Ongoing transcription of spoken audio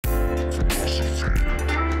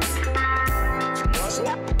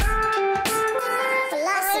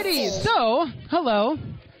Hello. Hello.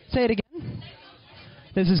 Say it again.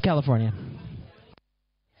 This is California.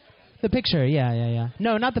 The picture, yeah.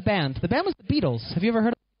 No, not the band. The band was the Beatles. Have you ever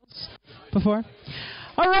heard of the Beatles before?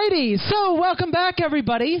 Alrighty, so welcome back,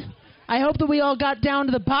 everybody. I hope that we all got down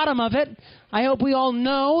to the bottom of it. I hope we all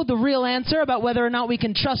know the real answer about whether or not we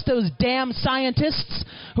can trust those damn scientists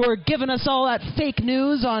who are giving us all that fake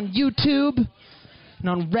news on YouTube and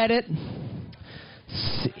on Reddit.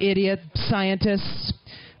 Idiot scientists.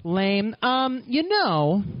 Lame. One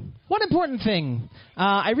important thing.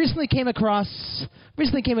 I recently came across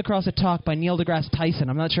a talk by Neil deGrasse Tyson.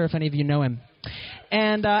 I'm not sure if any of you know him.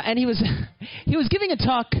 And he was giving a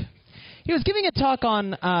talk. He was giving a talk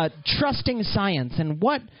on trusting science and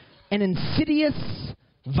what an insidious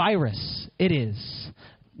virus it is.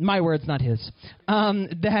 My words, not his.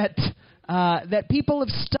 That people have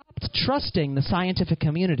stopped trusting the scientific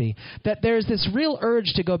community. That there's this real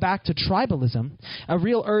urge to go back to tribalism, a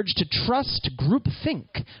real urge to trust groupthink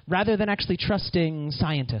rather than actually trusting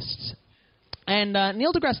scientists. And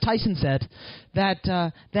Neil deGrasse Tyson said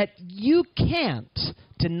that you can't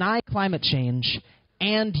deny climate change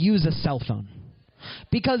and use a cell phone.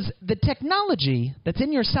 Because the technology that's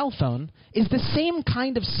in your cell phone is the same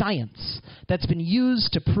kind of science that's been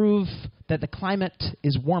used to prove that the climate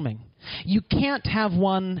is warming. You can't have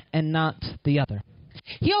one and not the other.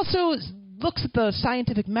 He also looks at the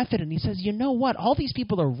scientific method and he says, you know what, all these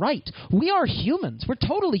people are right. We are humans. We're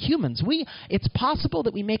totally humans. It's possible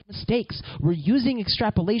that we make mistakes. We're using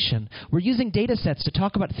extrapolation. We're using data sets to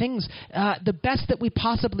talk about things the best that we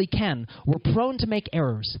possibly can. We're prone to make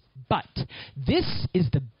errors. But this is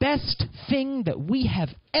the best thing that we have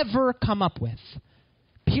ever come up with.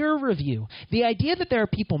 Peer review. The idea that there are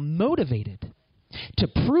people motivated to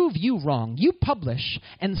prove you wrong. You publish,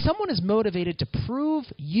 and someone is motivated to prove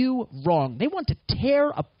you wrong. They want to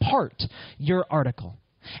tear apart your article.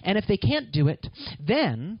 And if they can't do it,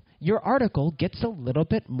 then your article gets a little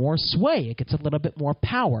bit more sway. It gets a little bit more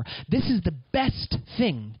power. This is the best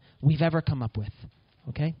thing we've ever come up with.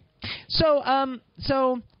 Okay? So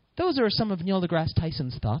those are some of Neil deGrasse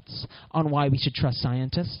Tyson's thoughts on why we should trust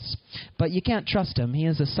scientists. But you can't trust him. He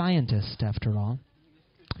is a scientist, after all.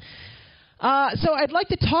 So I'd like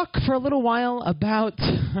to talk for a little while about...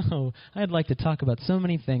 I'd like to talk about so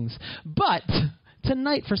many things. But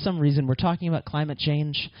tonight, for some reason, we're talking about climate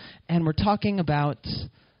change, and we're talking about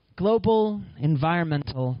global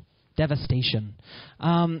environmental devastation.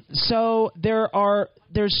 So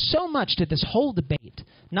there's so much to this whole debate,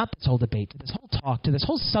 not this whole debate, to this whole talk, to this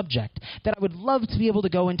whole subject, that I would love to be able to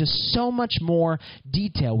go into so much more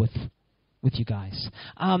detail with you guys.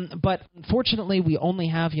 But unfortunately, we only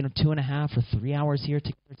have 2.5 or 3 hours here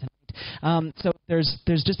together tonight. So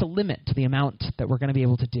there's just a limit to the amount that we're going to be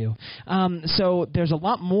able to do. So there's a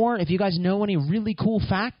lot more. If you guys know any really cool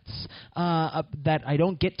facts that I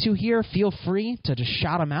don't get to here, feel free to just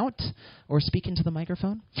shout them out or speak into the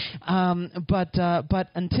microphone. But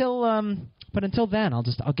until then,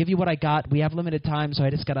 I'll give you what I got. We have limited time, so I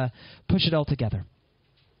just gotta push it all together.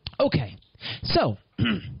 Okay, so.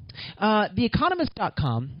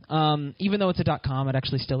 TheEconomist.com, even though it's a .com, it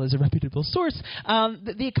actually still is a reputable source.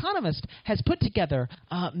 The Economist has put together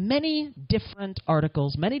many different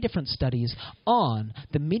articles, many different studies on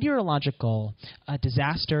the meteorological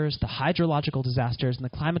disasters, the hydrological disasters, and the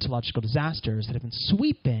climatological disasters that have been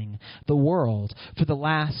sweeping the world for the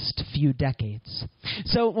last few decades.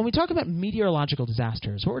 So when we talk about meteorological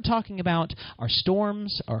disasters, what we're talking about are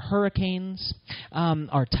storms, are hurricanes,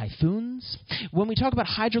 are typhoons. When we talk about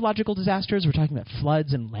hydrological disasters, we're talking about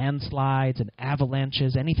floods and landslides and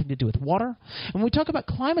avalanches, anything to do with water. And when we talk about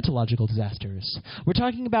climatological disasters, we're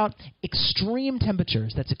talking about extreme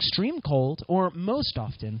temperatures. That's extreme cold, or most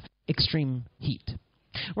often, extreme heat.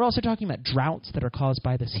 We're also talking about droughts that are caused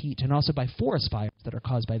by this heat, and also by forest fires that are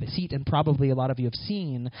caused by this heat. And probably a lot of you have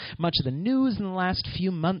seen much of the news in the last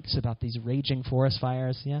few months about these raging forest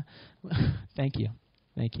fires. Yeah? Thank you.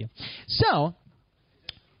 Thank you. So,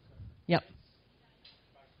 yep.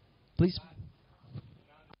 Please.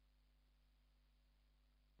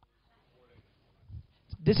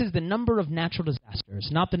 This is the number of natural disasters,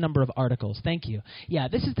 not the number of articles. Thank you. Yeah,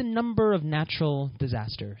 this is the number of natural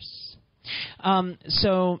disasters.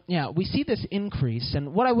 We see this increase,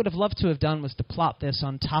 and what I would have loved to have done was to plot this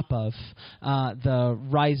on top of the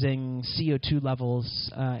rising CO2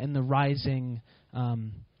 levels and the rising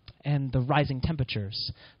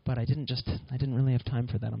temperatures, but I didn't really have time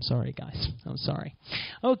for that. I'm sorry, guys. I'm sorry.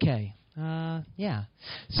 Okay.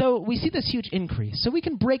 So we see this huge increase. So we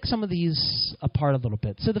can break some of these apart a little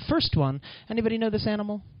bit. So the first one, anybody know this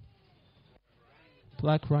animal?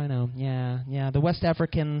 Black rhino, yeah. The West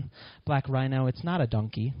African black rhino, it's not a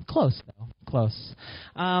donkey. Close, though. Close.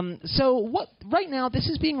 Right now, this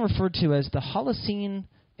is being referred to as the Holocene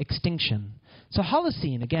extinction. So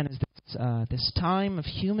Holocene, again, is this time of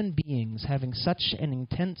human beings having such an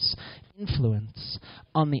intense influence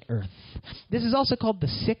on the Earth. This is also called the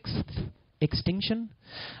sixth extinction.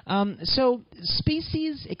 So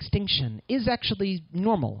species extinction is actually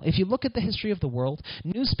normal. If you look at the history of the world,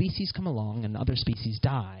 new species come along and other species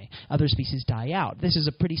die. Other species die out. This is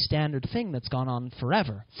a pretty standard thing that's gone on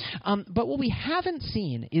forever. But what we haven't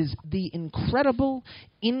seen is the incredible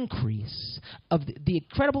increase of the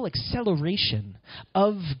incredible acceleration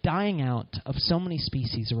of dying out of so many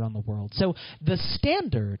species around the world. So the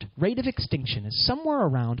standard rate of extinction is somewhere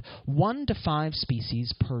around 1 to 5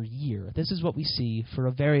 species per year. This is what we see for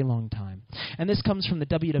a very long time. And this comes from the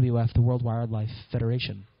WWF, the World Wildlife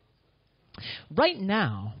Federation. Right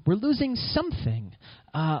now, we're losing something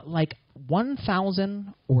like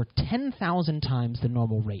 1,000 or 10,000 times the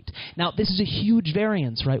normal rate. Now, this is a huge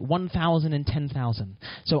variance, right? 1,000 and 10,000.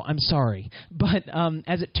 So I'm sorry. But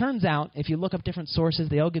as it turns out, if you look up different sources,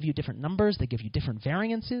 they all give you different numbers. They give you different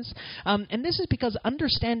variances. And this is because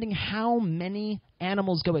understanding how many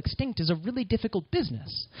animals go extinct is a really difficult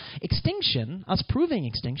business. Extinction, us proving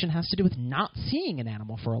extinction, has to do with not seeing an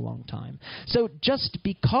animal for a long time. So just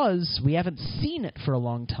because we haven't seen it for a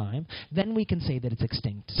long time, then we can say that it's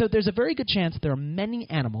extinct. So there's a very good chance there are many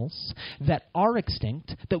animals that are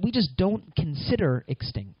extinct that we just don't consider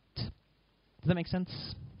extinct. Does that make sense?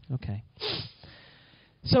 Okay.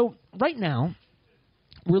 So right now,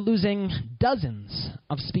 we're losing dozens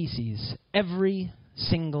of species every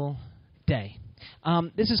single day.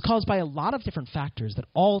 This is caused by a lot of different factors that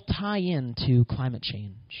all tie into climate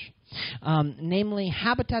change, namely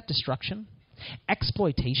habitat destruction,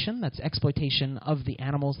 exploitation, that's exploitation of the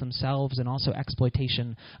animals themselves and also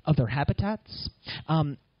exploitation of their habitats,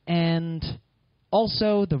 and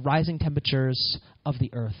also the rising temperatures of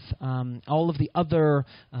the Earth. All of the other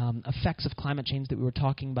effects of climate change that we were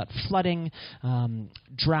talking about, flooding,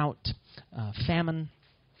 drought, famine.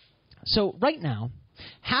 So right now,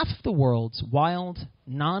 half of the world's wild,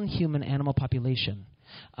 non-human animal population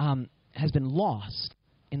has been lost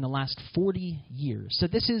in the last 40 years. So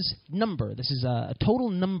this is number. This is a total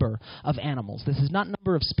number of animals. This is not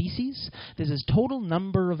number of species. This is total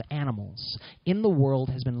number of animals in the world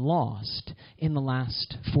has been lost in the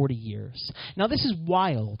last 40 years. Now this is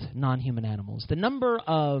wild non-human animals. The number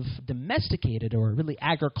of domesticated or really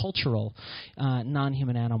agricultural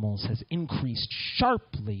non-human animals has increased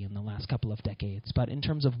sharply in the last couple of decades. But in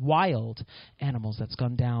terms of wild animals, that's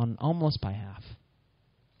gone down almost by half.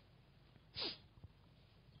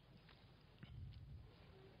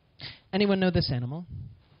 Anyone know this animal?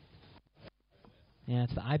 Yeah,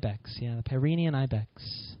 it's the ibex. Yeah, the Pyrenean ibex.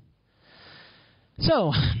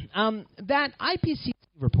 So, that IPCC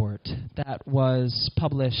report that was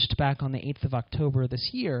published back on the 8th of October this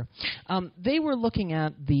year, they were looking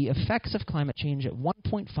at the effects of climate change at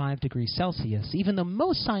 1.5 degrees Celsius, even though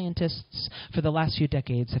most scientists for the last few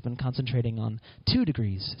decades have been concentrating on 2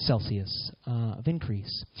 degrees Celsius of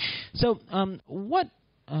increase. So, what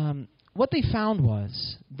they found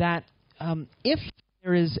was that if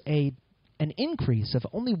there is an increase of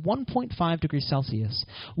only 1.5 degrees Celsius,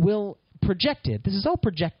 this is all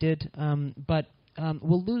projected, but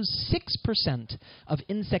we'll lose 6% of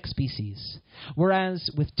insect species,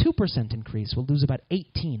 whereas with 2% increase, we'll lose about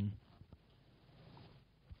 18.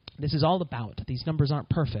 This is all about. These numbers aren't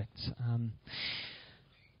perfect.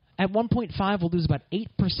 At 1.5, we'll lose about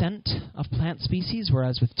 8% of plant species,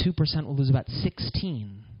 whereas with 2%, we'll lose about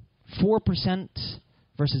 16. 4%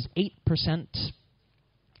 versus 8%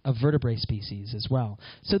 of vertebrate species as well.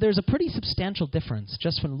 So there's a pretty substantial difference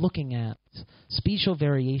just when looking at special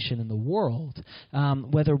variation in the world,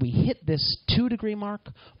 whether we hit this 2-degree mark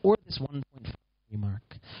or this 1.5 degree mark.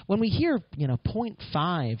 When we hear,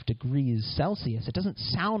 0.5 degrees Celsius, it doesn't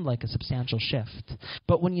sound like a substantial shift.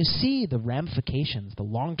 But when you see the ramifications, the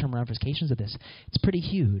long-term ramifications of this, it's pretty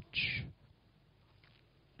huge.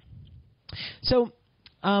 So,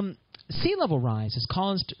 sea level rise is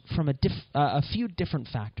caused from a few different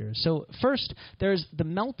factors. So first, there's the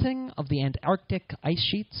melting of the Antarctic ice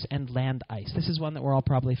sheets and land ice. This is one that we're all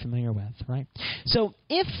probably familiar with, right? So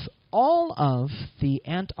if all of the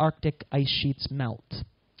Antarctic ice sheets melt,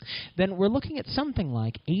 then we're looking at something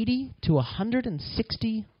like 80 to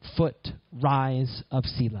 160 foot rise of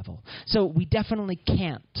sea level. So we definitely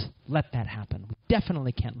can't let that happen. We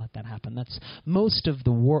definitely can't let that happen. That's most of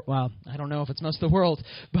the world. Well, I don't know if it's most of the world,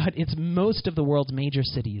 but it's most of the world's major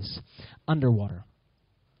cities underwater.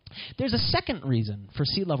 There's a second reason for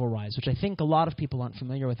sea level rise, which I think a lot of people aren't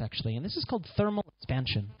familiar with, actually, and this is called thermal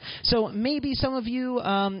expansion. So maybe some of you,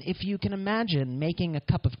 if you can imagine making a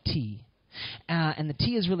cup of tea, and the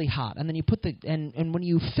tea is really hot, and then you put and when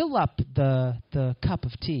you fill up the cup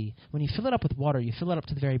of tea, when you fill it up with water, you fill it up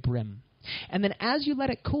to the very brim. And then as you let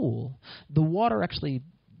it cool, the water actually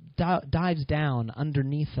dives down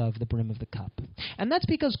underneath of the brim of the cup. And that's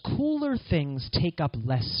because cooler things take up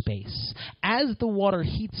less space. As the water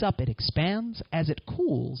heats up, it expands. As it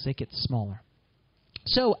cools, it gets smaller.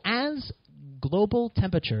 So as global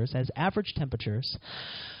temperatures, as average temperatures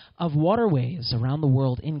of waterways around the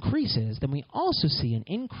world increases, then we also see an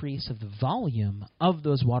increase of the volume of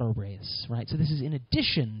those waterways, right? So this is in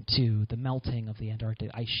addition to the melting of the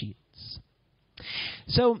Antarctic ice sheets.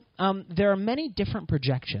 So there are many different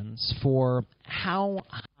projections for how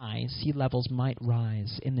high sea levels might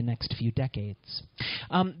rise in the next few decades.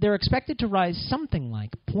 They're expected to rise something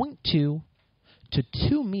like 0.2 to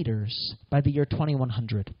 2 meters by the year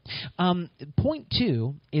 2100.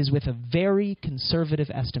 0.2 is with a very conservative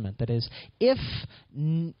estimate. That is, if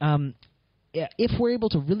we're able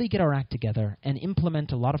to really get our act together and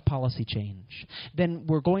implement a lot of policy change, then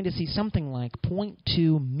we're going to see something like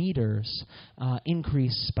 0.2 meters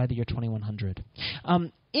increase by the year 2100.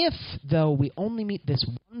 If, though, we only meet this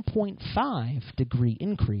 1.5 degree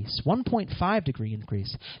increase,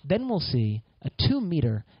 then we'll see a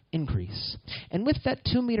 2-meter increase. And with that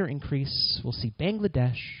 2-meter increase, we'll see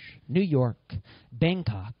Bangladesh, New York,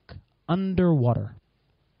 Bangkok underwater.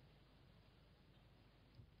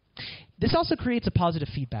 This also creates a positive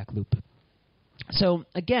feedback loop. So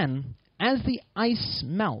again, as the ice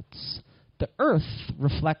melts, the Earth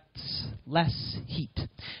reflects less heat.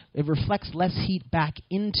 It reflects less heat back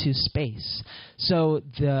into space. So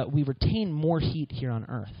we retain more heat here on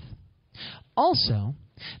Earth. Also,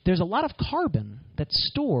 there's a lot of carbon that's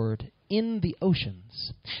stored in the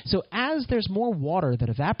oceans. So as there's more water that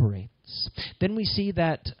evaporates, then we see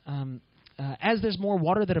that as there's more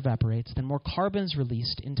water that evaporates, then more carbon is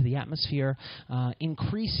released into the atmosphere,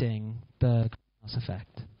 increasing the greenhouse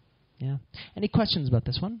effect. Yeah. Any questions about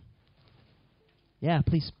this one? Yeah,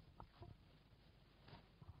 please.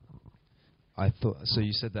 I thought so.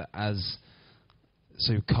 You said that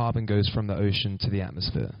carbon goes from the ocean to the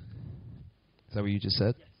atmosphere. Is that what you just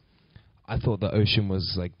said? Yes. I thought the ocean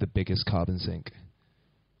was like the biggest carbon sink.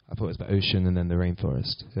 I thought it was the ocean and then the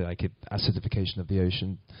rainforest. So like acidification of the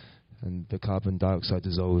ocean. And the carbon dioxide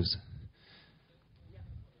dissolves.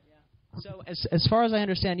 So as far as I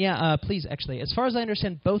understand, please, actually, as far as I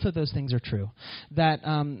understand, both of those things are true. That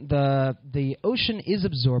the ocean is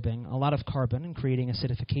absorbing a lot of carbon and creating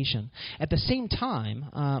acidification. At the same time,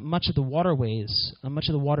 much of the waterways, much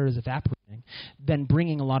of the water is evaporating, then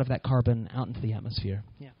bringing a lot of that carbon out into the atmosphere.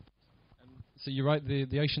 Yeah. So you're right,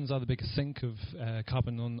 the oceans are the biggest sink of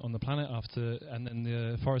carbon on the planet and then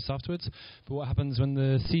the forests afterwards. But what happens when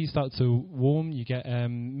the seas start to warm, you get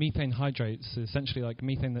methane hydrates, essentially like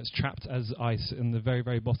methane that's trapped as ice in the very,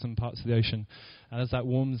 very bottom parts of the ocean. And as that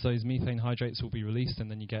warms, those methane hydrates will be released,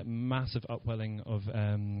 and then you get massive upwelling of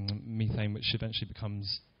methane, which eventually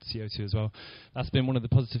becomes CO2 as well. That's been one of the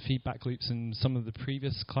positive feedback loops in some of the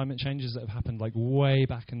previous climate changes that have happened like way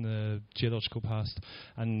back in the geological past.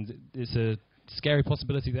 And it's a scary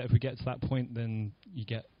possibility that if we get to that point, then you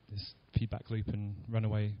get this feedback loop and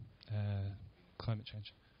runaway climate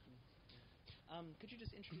change. Could you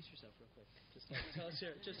just introduce yourself real quick?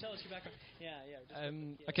 Just tell us your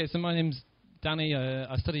background. Okay, so my name's Danny.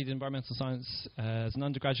 I studied environmental science as an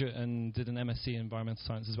undergraduate and did an MSc in environmental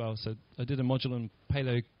science as well. So I did a module on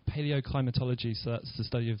paleoclimatology, so that's the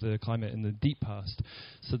study of the climate in the deep past.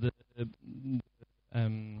 So the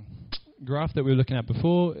graph that we were looking at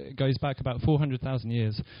before goes back about 400,000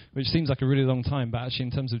 years, which seems like a really long time, but actually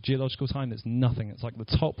in terms of geological time, it's nothing. It's like the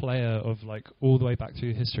top layer of like all the way back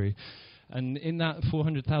through history. And in that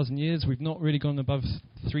 400,000 years, we've not really gone above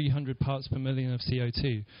 300 parts per million of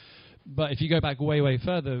CO2. But if you go back way, way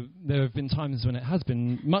further, there have been times when it has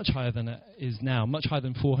been much higher than it is now, much higher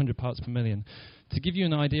than 400 parts per million. To give you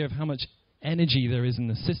an idea of how much energy there is in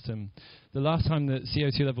the system, the last time that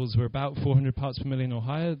CO2 levels were about 400 parts per million or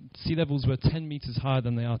higher, sea levels were 10 meters higher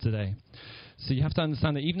than they are today. So you have to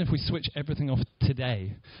understand that even if we switch everything off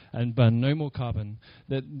today and burn no more carbon,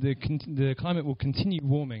 that the climate will continue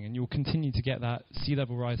warming and you'll continue to get that sea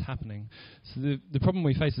level rise happening. So the problem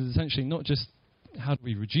we face is essentially not just how do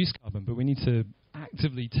we reduce carbon, but we need to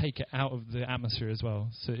actively take it out of the atmosphere as well.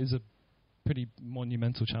 So it is a pretty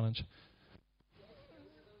monumental challenge.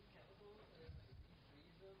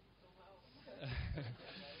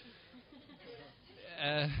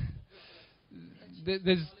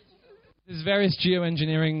 There's various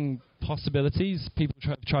geoengineering possibilities. People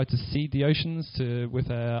try to seed the oceans with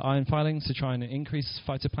iron filings to try and increase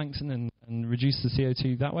phytoplankton and reduce the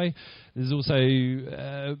CO2 that way. There's also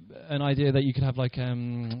an idea that you could have like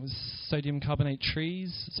sodium carbonate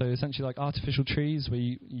trees, so essentially like artificial trees where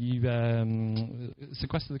you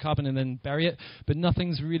sequester the carbon and then bury it, but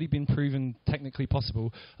nothing's really been proven technically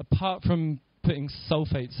possible apart from putting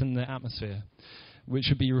sulfates in the atmosphere, which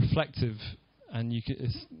would be reflective. And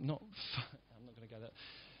it's not. I'm not going to get it.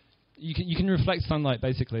 You can reflect sunlight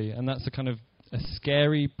basically, and that's a kind of a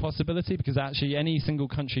scary possibility because actually any single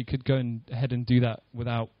country could go ahead and do that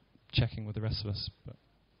without checking with the rest of us. But.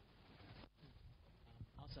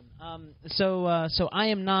 Awesome. So I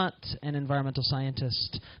am not an environmental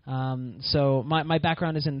scientist. So my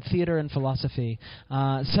background is in theater and philosophy.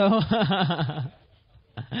 I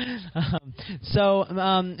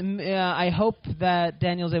hope that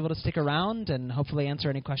Daniel's able to stick around and hopefully answer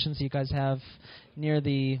any questions you guys have near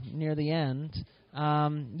the end.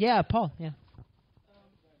 Yeah, Paul. Yeah.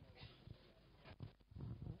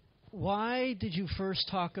 Why did you first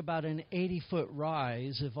talk about an 80-foot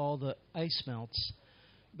rise if all the ice melts,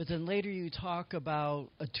 but then later you talk about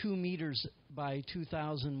a 2 meters by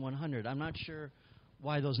 2,100? I'm not sure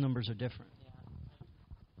why those numbers are different.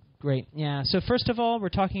 Great. Yeah. So first of all, we're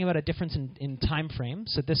talking about a difference in time frame.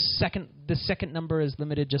 So this second number is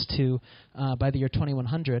limited just to by the year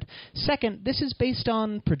 2100. Second, this is based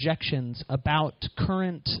on projections about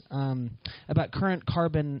current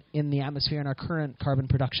carbon in the atmosphere and our current carbon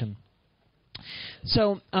production.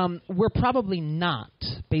 So we're probably not,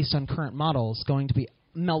 based on current models, going to be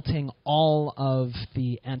melting all of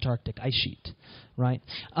the Antarctic ice sheet, right?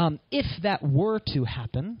 If that were to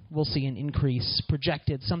happen, we'll see an increase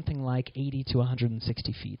projected something like 80 to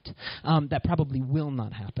 160 feet. That probably will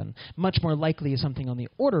not happen. Much more likely is something on the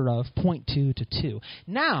order of 0.2 to 2.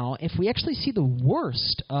 Now, if we actually see the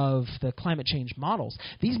worst of the climate change models,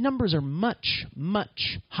 these numbers are much,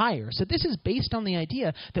 much higher. So this is based on the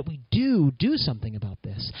idea that we do something about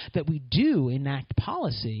this, that we do enact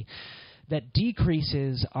policy that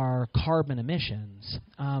decreases our carbon emissions,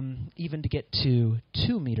 even to get to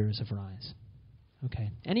 2 meters of rise. Okay.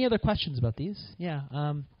 Any other questions about these? Yeah.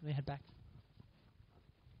 Let me head back.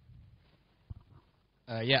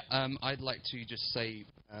 I'd like to just say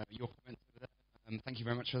your comments over there. Thank you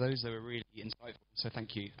very much for those. They were really insightful, so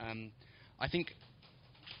thank you. I think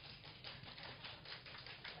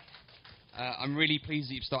I'm really pleased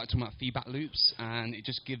that you've started talking about feedback loops, and it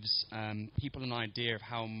just gives people an idea of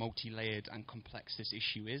how multi-layered and complex this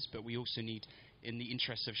issue is, but we also need, in the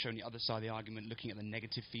interest of showing the other side of the argument, looking at the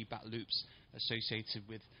negative feedback loops associated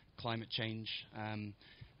with climate change.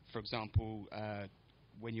 For example,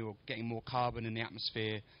 when you're getting more carbon in the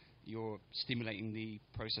atmosphere, you're stimulating the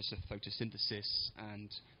process of photosynthesis and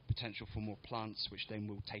potential for more plants, which then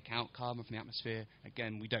will take out carbon from the atmosphere.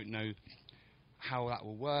 Again, we don't know how that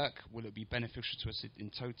will work. Will it be beneficial to us in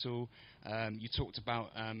total? You talked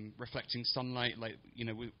about reflecting sunlight. Like, you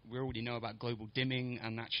know, we already know about global dimming,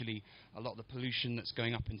 and actually a lot of the pollution that's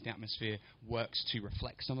going up into the atmosphere works to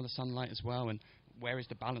reflect some of the sunlight as well. And where is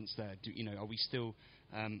the balance there? Are we still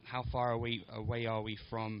how far away are we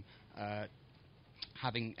from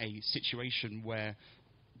having a situation where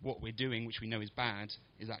what we're doing, which we know is bad,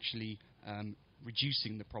 is actually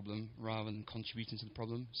reducing the problem rather than contributing to the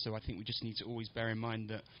problem? So I think we just need to always bear in mind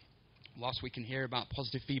that whilst we can hear about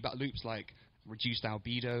positive feedback loops like reduced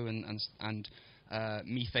albedo and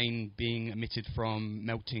methane being emitted from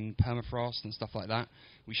melting permafrost and stuff like that,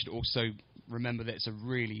 we should also remember that it's a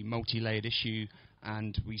really multi-layered issue,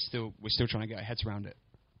 and we're still trying to get our heads around it.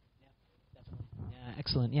 Yeah,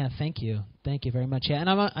 excellent. Yeah, thank you very much. Yeah, and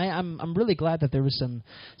I'm really glad that there was some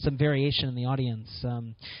variation in the audience.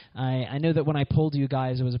 I know that when I polled you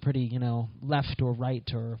guys, it was a pretty left or right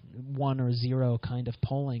or 1 or 0 kind of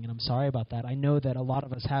polling, and I'm sorry about that. I know that a lot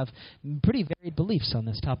of us have pretty varied beliefs on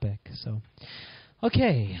this topic. So,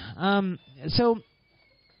 okay. So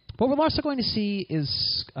what we're also going to see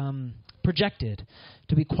is projected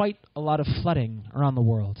to be quite a lot of flooding around the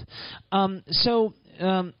world.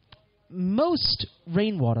 Most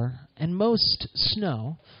rainwater and most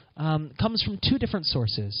snow comes from 2 different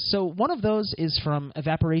sources. So one of those is from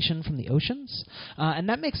evaporation from the oceans, and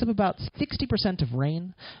that makes up about 60% of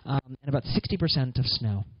rain and about 60% of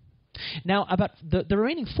snow. Now, about the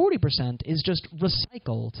remaining 40% is just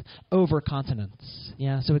recycled over continents.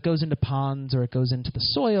 Yeah, so it goes into ponds, or it goes into the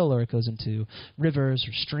soil, or it goes into rivers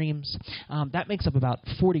or streams. That makes up about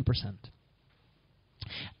 40%.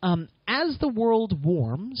 as the world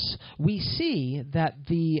warms, we see that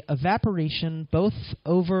the evaporation both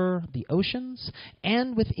over the oceans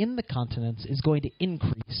and within the continents is going to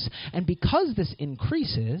increase. And because this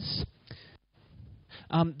increases,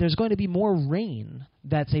 there's going to be more rain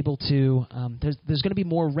that's able to there's going to be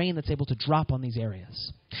more rain that's able to drop on these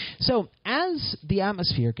areas. So as the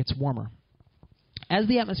atmosphere gets warmer,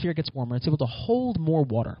 it's able to hold more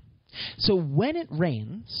water. So when it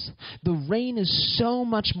rains, the rain is so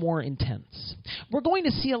much more intense. We're going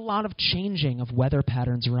to see a lot of changing of weather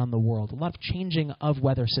patterns around the world, a lot of changing of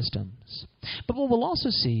weather systems. But what we'll also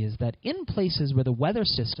see is that in places where the weather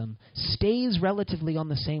system stays relatively on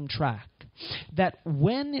the same track, that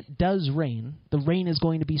when it does rain, the rain is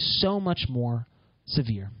going to be so much more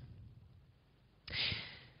severe.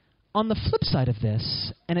 On the flip side of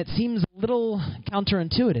this, and it seems a little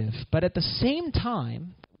counterintuitive, but at the same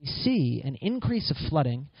time we see an increase of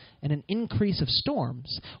flooding and an increase of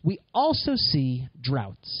storms, we also see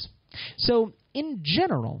droughts. So in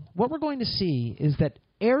general, what we're going to see is that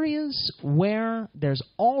areas where there's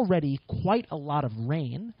already quite a lot of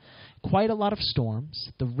rain, quite a lot of storms,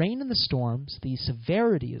 the rain and the storms, the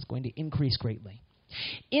severity is going to increase greatly.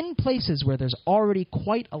 In places where there's already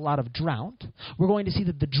quite a lot of drought, we're going to see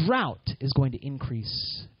that the drought is going to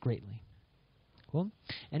increase greatly. Cool?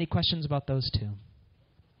 Any questions about those two?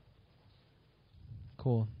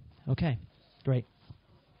 Cool. Okay. Great.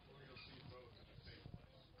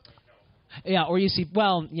 Yeah, or you see,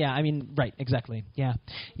 well, yeah, I mean, right, exactly. Yeah,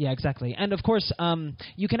 exactly. And of course,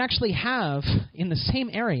 you can actually have, in the same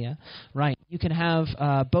area, right, you can have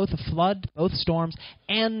both a flood, both storms,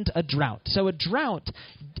 and a drought. So a drought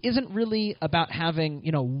isn't really about having,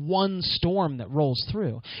 one storm that rolls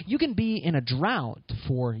through. You can be in a drought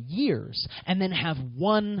for years and then have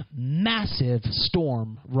one massive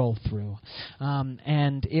storm roll through.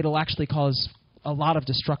 And it'll actually cause a lot of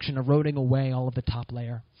destruction, eroding away all of the top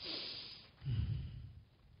layer.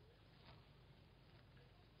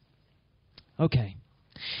 Okay.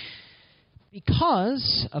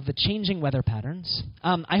 Because of the changing weather patterns,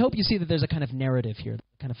 I hope you see that there's a kind of narrative here,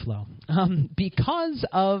 kind of flow. Because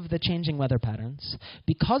of the changing weather patterns,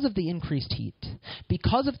 because of the increased heat,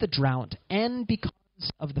 because of the drought, and because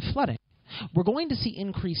of the flooding, we're going to see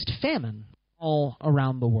increased famine all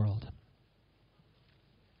around the world.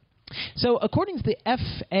 So according to the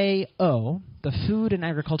FAO, the Food and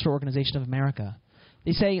Agriculture Organization of America,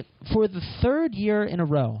 they say for the third year in a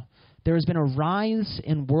row, there has been a rise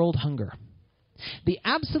in world hunger. The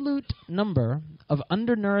absolute number of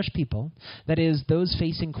undernourished people, that is, those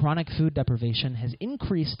facing chronic food deprivation, has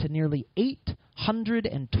increased to nearly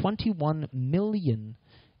 821 million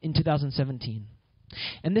in 2017.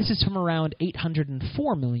 And this is from around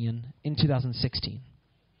 804 million in 2016.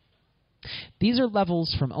 These are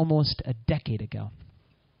levels from almost a decade ago.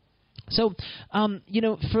 So,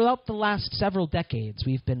 throughout the last several decades,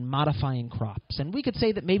 we've been modifying crops. And we could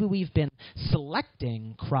say that maybe we've been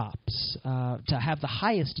selecting crops to have the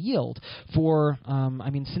highest yield for,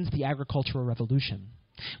 since the agricultural revolution.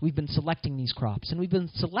 We've been selecting these crops. And we've been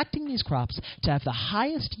selecting these crops to have the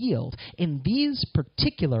highest yield in these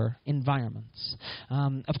particular environments.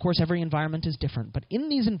 Of course, every environment is different. But in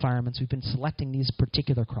these environments, we've been selecting these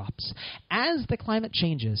particular crops. As the climate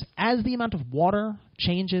changes, as the amount of water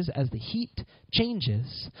changes, as the heat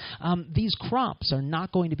changes, these crops are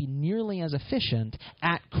not going to be nearly as efficient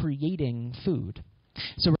at creating food.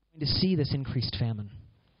 So we're going to see this increased famine.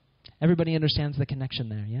 Everybody understands the connection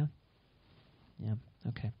there, yeah? Yeah.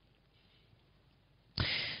 Okay.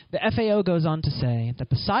 The FAO goes on to say that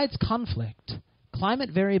besides conflict, climate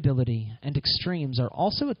variability and extremes are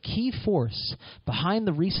also a key force behind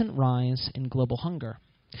the recent rise in global hunger.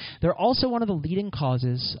 They're also one of the leading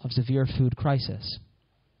causes of severe food crisis.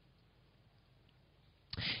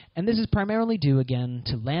 And this is primarily due, again,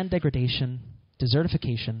 to land degradation,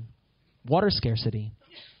 desertification, water scarcity,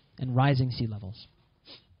 and rising sea levels.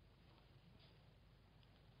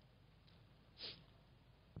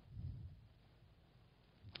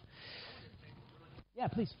 Yeah,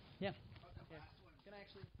 please. Yeah. Can I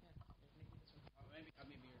actually?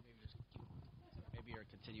 Maybe you're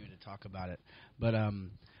continuing to talk about it, but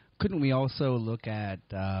couldn't we also look at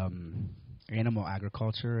animal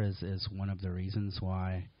agriculture as one of the reasons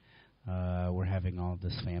why we're having all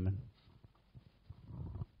this famine?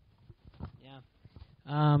 Yeah.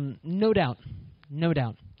 No doubt.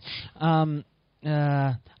 I'm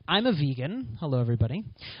a vegan. Hello, everybody.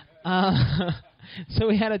 So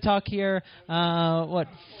we had a talk here,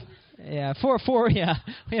 Yeah,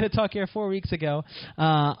 we had a talk here 4 weeks ago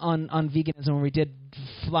on veganism, where we did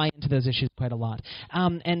fly into those issues quite a lot.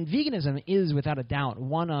 And veganism is, without a doubt,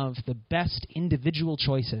 one of the best individual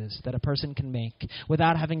choices that a person can make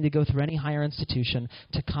without having to go through any higher institution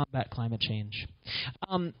to combat climate change.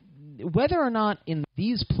 Whether or not in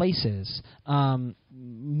these places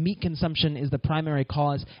meat consumption is the primary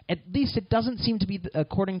cause, at least it doesn't seem to be,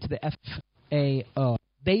 according to the FAO.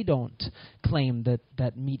 They don't claim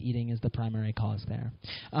that meat eating is the primary cause there.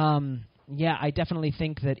 Yeah, I definitely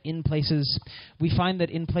think that we find that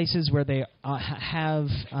in places where they have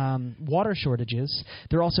water shortages,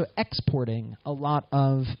 they're also exporting a lot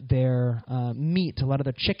of their meat, a lot of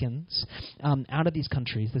their chickens out of these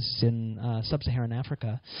countries. This is in sub-Saharan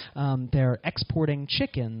Africa. They're exporting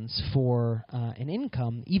chickens for an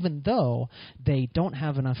income, even though they don't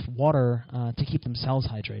have enough water to keep themselves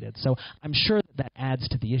hydrated. So I'm sure that adds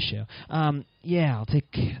to the issue. Yeah, I'll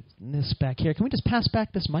take this back here. Can we just pass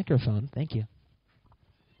back this microphone? Thank you.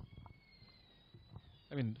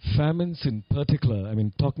 I mean, famines in particular, I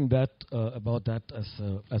mean, talking about that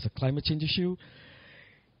as a climate change issue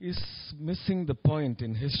is missing the point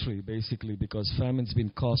in history, basically, because famine's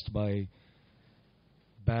been caused by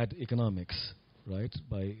bad economics, right?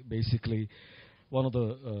 By basically one of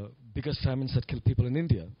the biggest famines that killed people in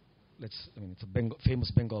India. It's a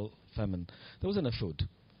famous Bengal famine. There was enough food.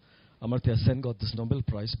 Amartya Sen got this Nobel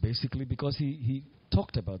Prize basically because he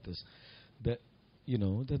talked about this, that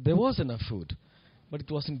there was enough food, but it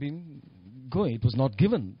wasn't being going. It was not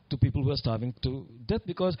given to people who were starving to death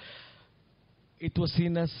because it was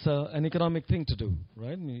seen as an economic thing to do,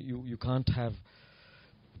 right? I mean, you can't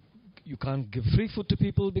give free food to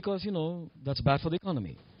people because that's bad for the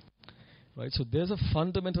economy, right? So there's a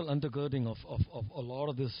fundamental undergirding of a lot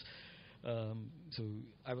of this. So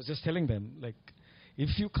I was just telling them, like,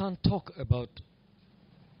 if you can't talk about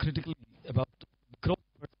critically about growth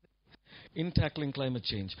in tackling climate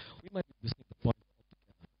change, we might be missing the point.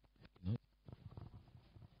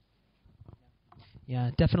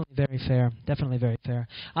 Yeah, definitely very fair. Definitely very fair.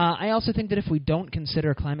 I also think that if we don't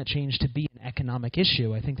consider climate change to be an economic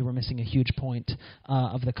issue, I think that we're missing a huge point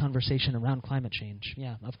of the conversation around climate change.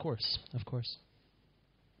 Yeah, of course. Of course.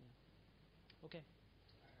 Okay.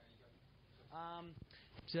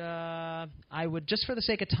 I would, just for the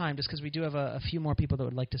sake of time, just because we do have a few more people that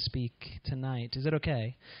would like to speak tonight. Is it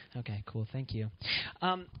okay? Okay, cool. Thank you.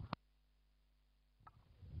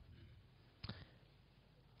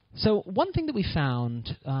 So one thing that we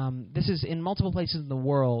found, this is in multiple places in the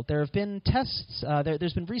world, there have been tests,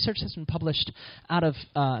 there's been research that's been published out of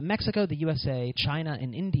Mexico, the USA, China,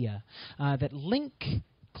 and India that link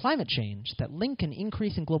climate change, that link an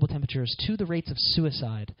increase in global temperatures to the rates of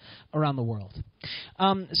suicide around the world.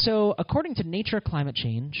 So according to Nature Climate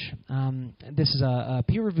Change, this is a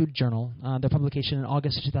peer-reviewed journal, their publication in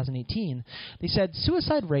August of 2018, they said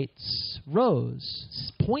suicide rates rose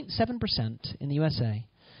 0.7% in the USA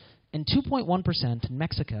and 2.1% in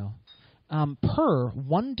Mexico per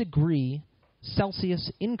 1 degree Celsius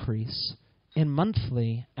increase in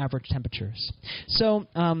monthly average temperatures. So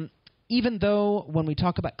even though when we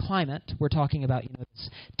talk about climate, we're talking about this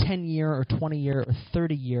 10-year or 20-year or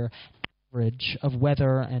 30-year average of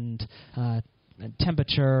weather and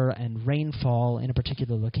temperature and rainfall in a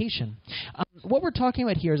particular location. What we're talking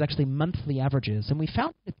about here is actually monthly averages, and we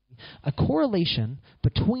found a correlation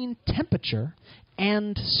between temperature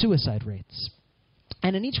and suicide rates.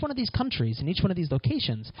 And in each one of these countries, in each one of these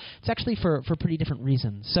locations, it's actually for pretty different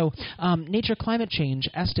reasons. So Nature Climate Change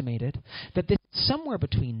estimated that this is somewhere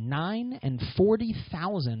between 9 and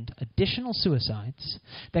 40,000 additional suicides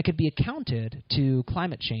that could be accounted to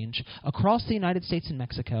climate change across the United States and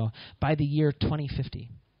Mexico by the year 2050.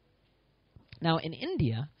 Now, in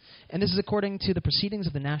India, and this is according to the Proceedings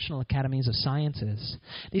of the National Academies of Sciences,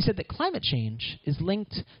 they said that climate change is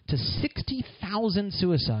linked to 60,000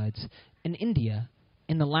 suicides in India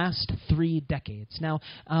in the last 3 decades. Now,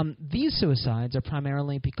 these suicides are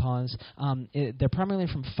primarily because they're primarily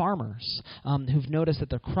from farmers who've noticed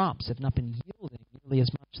that their crops have not been yielding nearly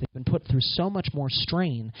as much. They've been put through so much more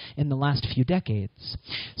strain in the last few decades.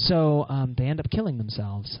 So they end up killing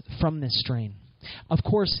themselves from this strain. Of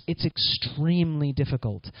course, it's extremely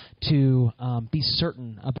difficult to be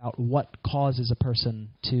certain about what causes a person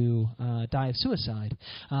to die of suicide,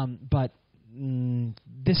 but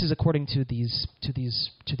this is according to these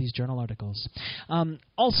journal articles.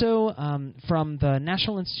 Also, from the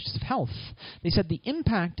National Institutes of Health, they said the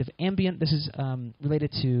impact of ambient. This is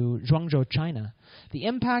related to Zhuangzhou, China. The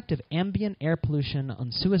impact of ambient air pollution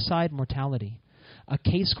on suicide mortality. A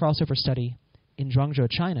case crossover study in Zhuangzhou,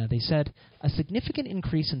 China. They said a significant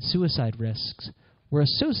increase in suicide risks were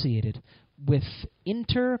associated with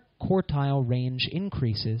interquartile range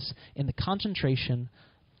increases in the concentration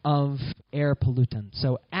of air pollutants.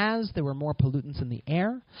 So as there were more pollutants in the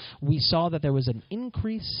air, we saw that there was an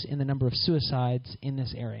increase in the number of suicides in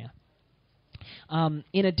this area.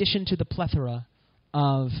 In addition to the plethora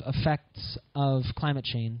of effects of climate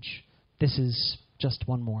change, this is just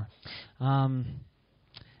one more. Would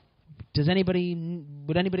anybody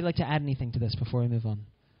like to add anything to this before we move on?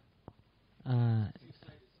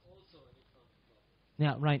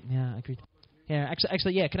 Yeah, right. Yeah, agreed. Yeah,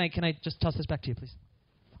 actually, yeah. Can I just toss this back to you, please?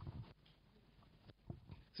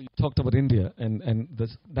 So you talked about India, and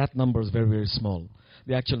that number is very, very small.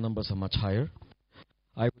 The actual numbers are much higher.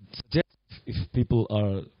 I would suggest if people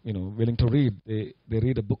are willing to read, they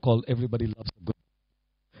read a book called Everybody Loves the Good.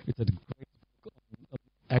 It's a great book on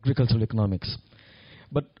agricultural economics.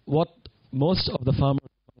 But what most of the farmers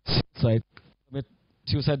commit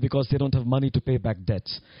suicide because they don't have money to pay back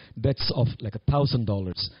debts of like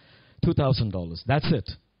 $1,000, $2,000. That's it.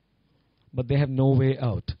 But they have no way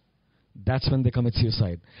out. That's when they commit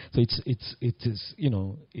suicide. So it is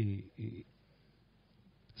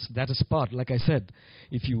that is part. Like I said,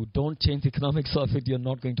 if you don't change the economics of it, you're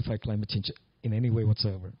not going to fight climate change in any way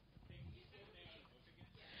whatsoever.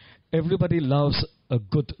 Everybody loves a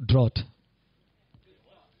good drought.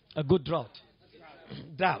 A good drought.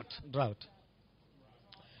 Drought.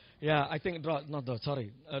 Yeah, I think drought. Not drought.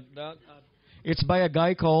 Sorry. It's by a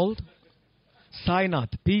guy called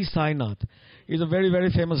Sainath. P. Sainath. He's a very,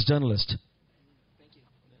 very famous journalist. Thank you.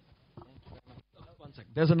 One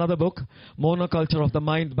second. There's another book, Monoculture of the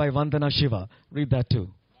Mind by Vandana Shiva. Read that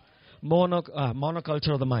too.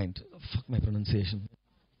 Monoculture of the Mind. Fuck my pronunciation.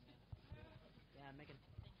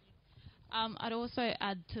 I'd also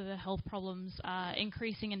add to the health problems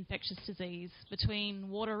increasing infectious disease between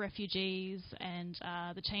water refugees and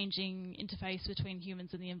the changing interface between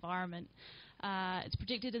humans and the environment. It's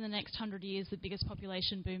predicted in the next 100 years the biggest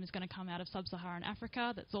population boom is going to come out of sub-Saharan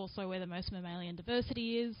Africa. That's also where the most mammalian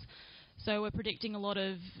diversity is. So we're predicting a lot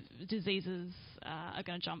of diseases are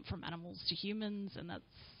going to jump from animals to humans, and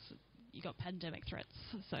you got pandemic threats.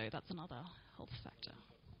 So that's another health factor.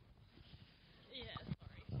 Yeah,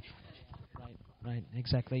 sorry. Right,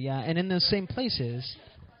 exactly, yeah. And in those same places...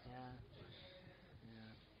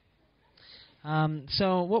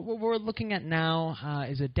 So what we're looking at now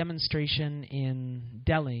is a demonstration in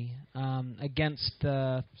Delhi against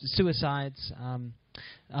the suicides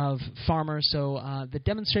of farmers. So the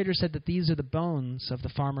demonstrator said that these are the bones of the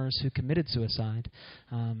farmers who committed suicide.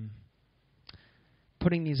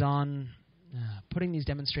 Putting these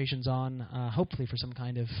demonstrations on, hopefully for some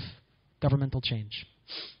kind of governmental change.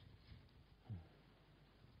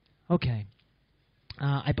 Okay.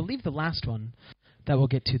 I believe the last one that we'll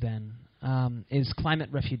get to then is climate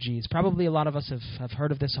refugees. Probably a lot of us have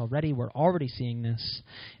heard of this already. We're already seeing this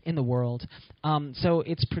in the world. So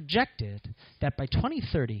it's projected that by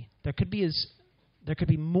 2030, there could be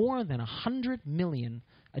more than 100 million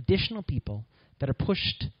additional people that are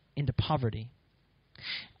pushed into poverty.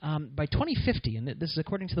 By 2050, and this is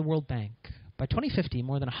according to the World Bank, by 2050,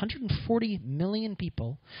 more than 140 million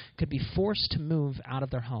people could be forced to move out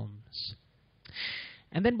of their homes.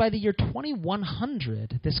 And then by the year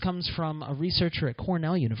 2100, this comes from a researcher at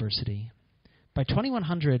Cornell University. By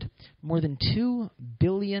 2100, more than 2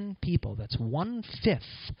 billion people, that's 1/5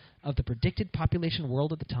 of the predicted population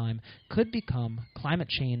world at the time, could become climate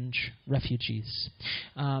change refugees.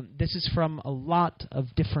 This is from a lot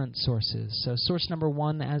of different sources. So source number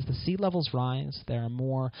one, as the sea levels rise, there are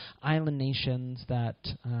more island nations that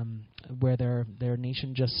where their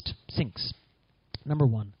nation just sinks. Number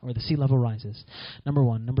one, or the sea level rises. Number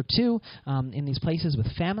one. Number two, in these places with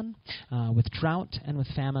famine, with drought and with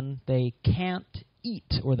famine, they can't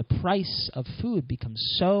eat, or the price of food becomes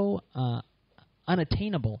so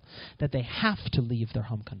unattainable that they have to leave their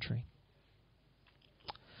home country.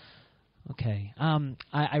 Okay.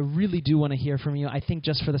 I really do want to hear from you. I think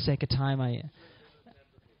just for the sake of time,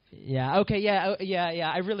 Yeah, okay,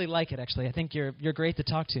 yeah, I really like it, actually. I think you're great to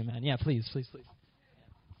talk to, man. Yeah, please.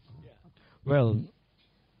 Well,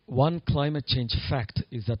 one climate change fact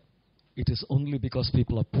is that it is only because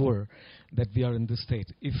people are poor that we are in this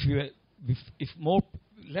state. If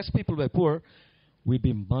less people were poor, we'd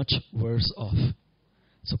be much worse off.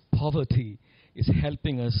 So poverty is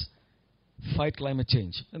helping us fight climate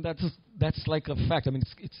change, and that's like a fact. I mean,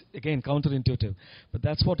 it's again counterintuitive, but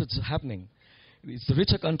that's what is happening. It's the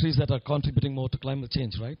richer countries that are contributing more to climate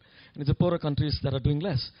change, right? And it's the poorer countries that are doing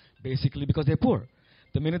less, basically because they're poor.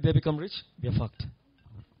 The minute they become rich, they're fucked.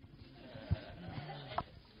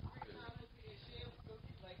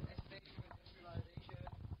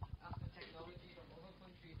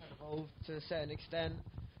 evolved to a certain extent,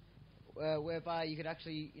 whereby you could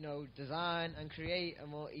actually, design and create a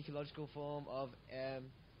more ecological form of,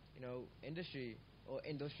 industry or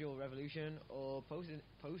industrial revolution or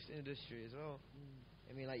post-industry as well.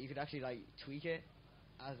 I mean, like you could actually like tweak it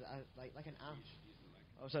as like an app.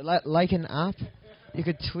 Oh, so like an app, you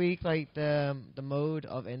could tweak like the mode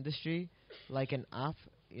of industry like an app.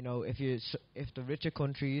 If the richer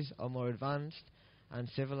countries are more advanced and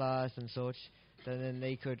civilized and such, then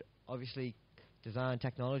they could obviously design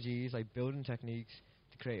technologies like building techniques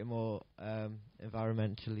to create a more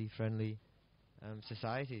environmentally friendly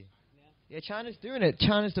society. Yeah, China's doing it.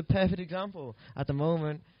 China's the perfect example at the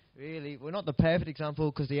moment. Really, well, not the perfect example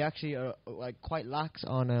because they actually are like quite lax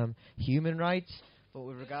on human rights. But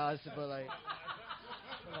with regards to,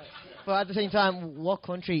 but at the same time, what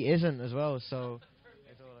country isn't as well? So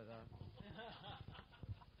it's all like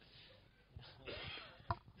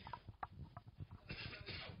that.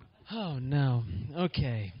 Oh no.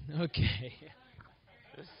 Okay.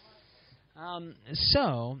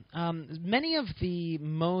 Many of the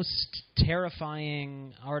most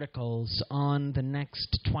terrifying articles on the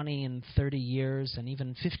next 20 and 30 years and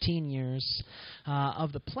even 15 years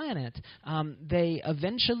of the planet, they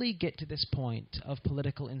eventually get to this point of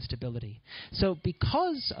political instability. So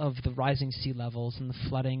because of the rising sea levels and the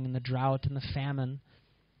flooding and the drought and the famine,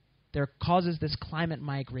 there causes this climate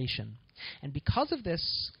migration. And because of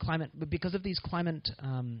these climate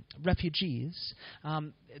refugees,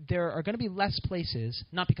 there are going to be less places,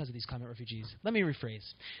 not because of these climate refugees. Let me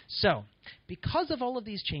rephrase. So, because of all of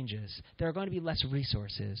these changes, there are going to be less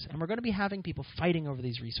resources, and we're going to be having people fighting over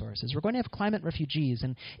these resources. We're going to have climate refugees,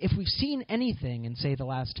 and if we've seen anything in, say, the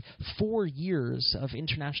last 4 years of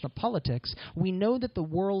international politics, we know that the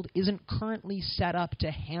world isn't currently set up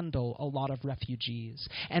to handle a lot of refugees.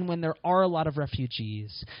 And when there are a lot of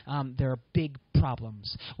refugees, there are big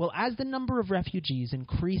problems. Well, as the number of refugees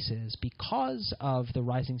increases because of the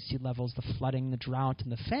rising sea levels, the flooding, the drought,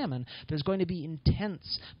 and the famine, there's going to be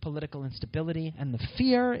intense political instability, and the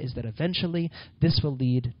fear is that eventually this will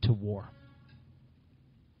lead to war.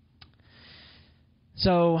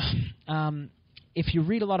 So, if you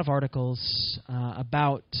read a lot of articles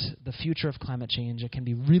about the future of climate change, it can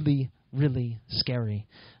be really, really scary.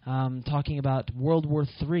 Talking about World War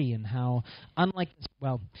III and how,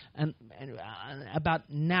 about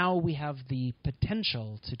now we have the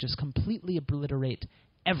potential to just completely obliterate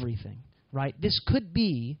everything, right? This could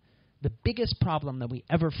be the biggest problem that we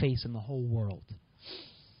ever face in the whole world.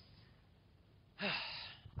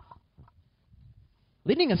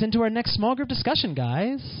 Leading us into our next small group discussion,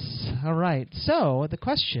 guys. All right, so the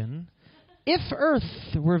question, if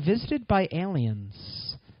Earth were visited by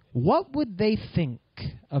aliens, what would they think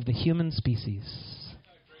of the human species?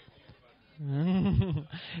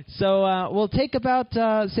 So we'll take about,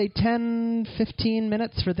 say, 10, 15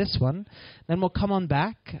 minutes for this one. Then we'll come on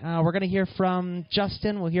back. We're going to hear from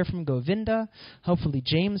Justin. We'll hear from Govinda. Hopefully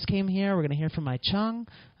James came here. We're going to hear from Mai Chung.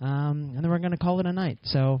 And then we're going to call it a night.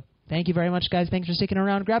 So thank you very much, guys. Thanks for sticking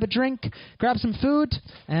around. Grab a drink, grab some food,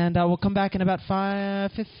 and we'll come back in about 10,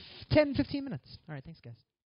 15 minutes. All right, thanks, guys.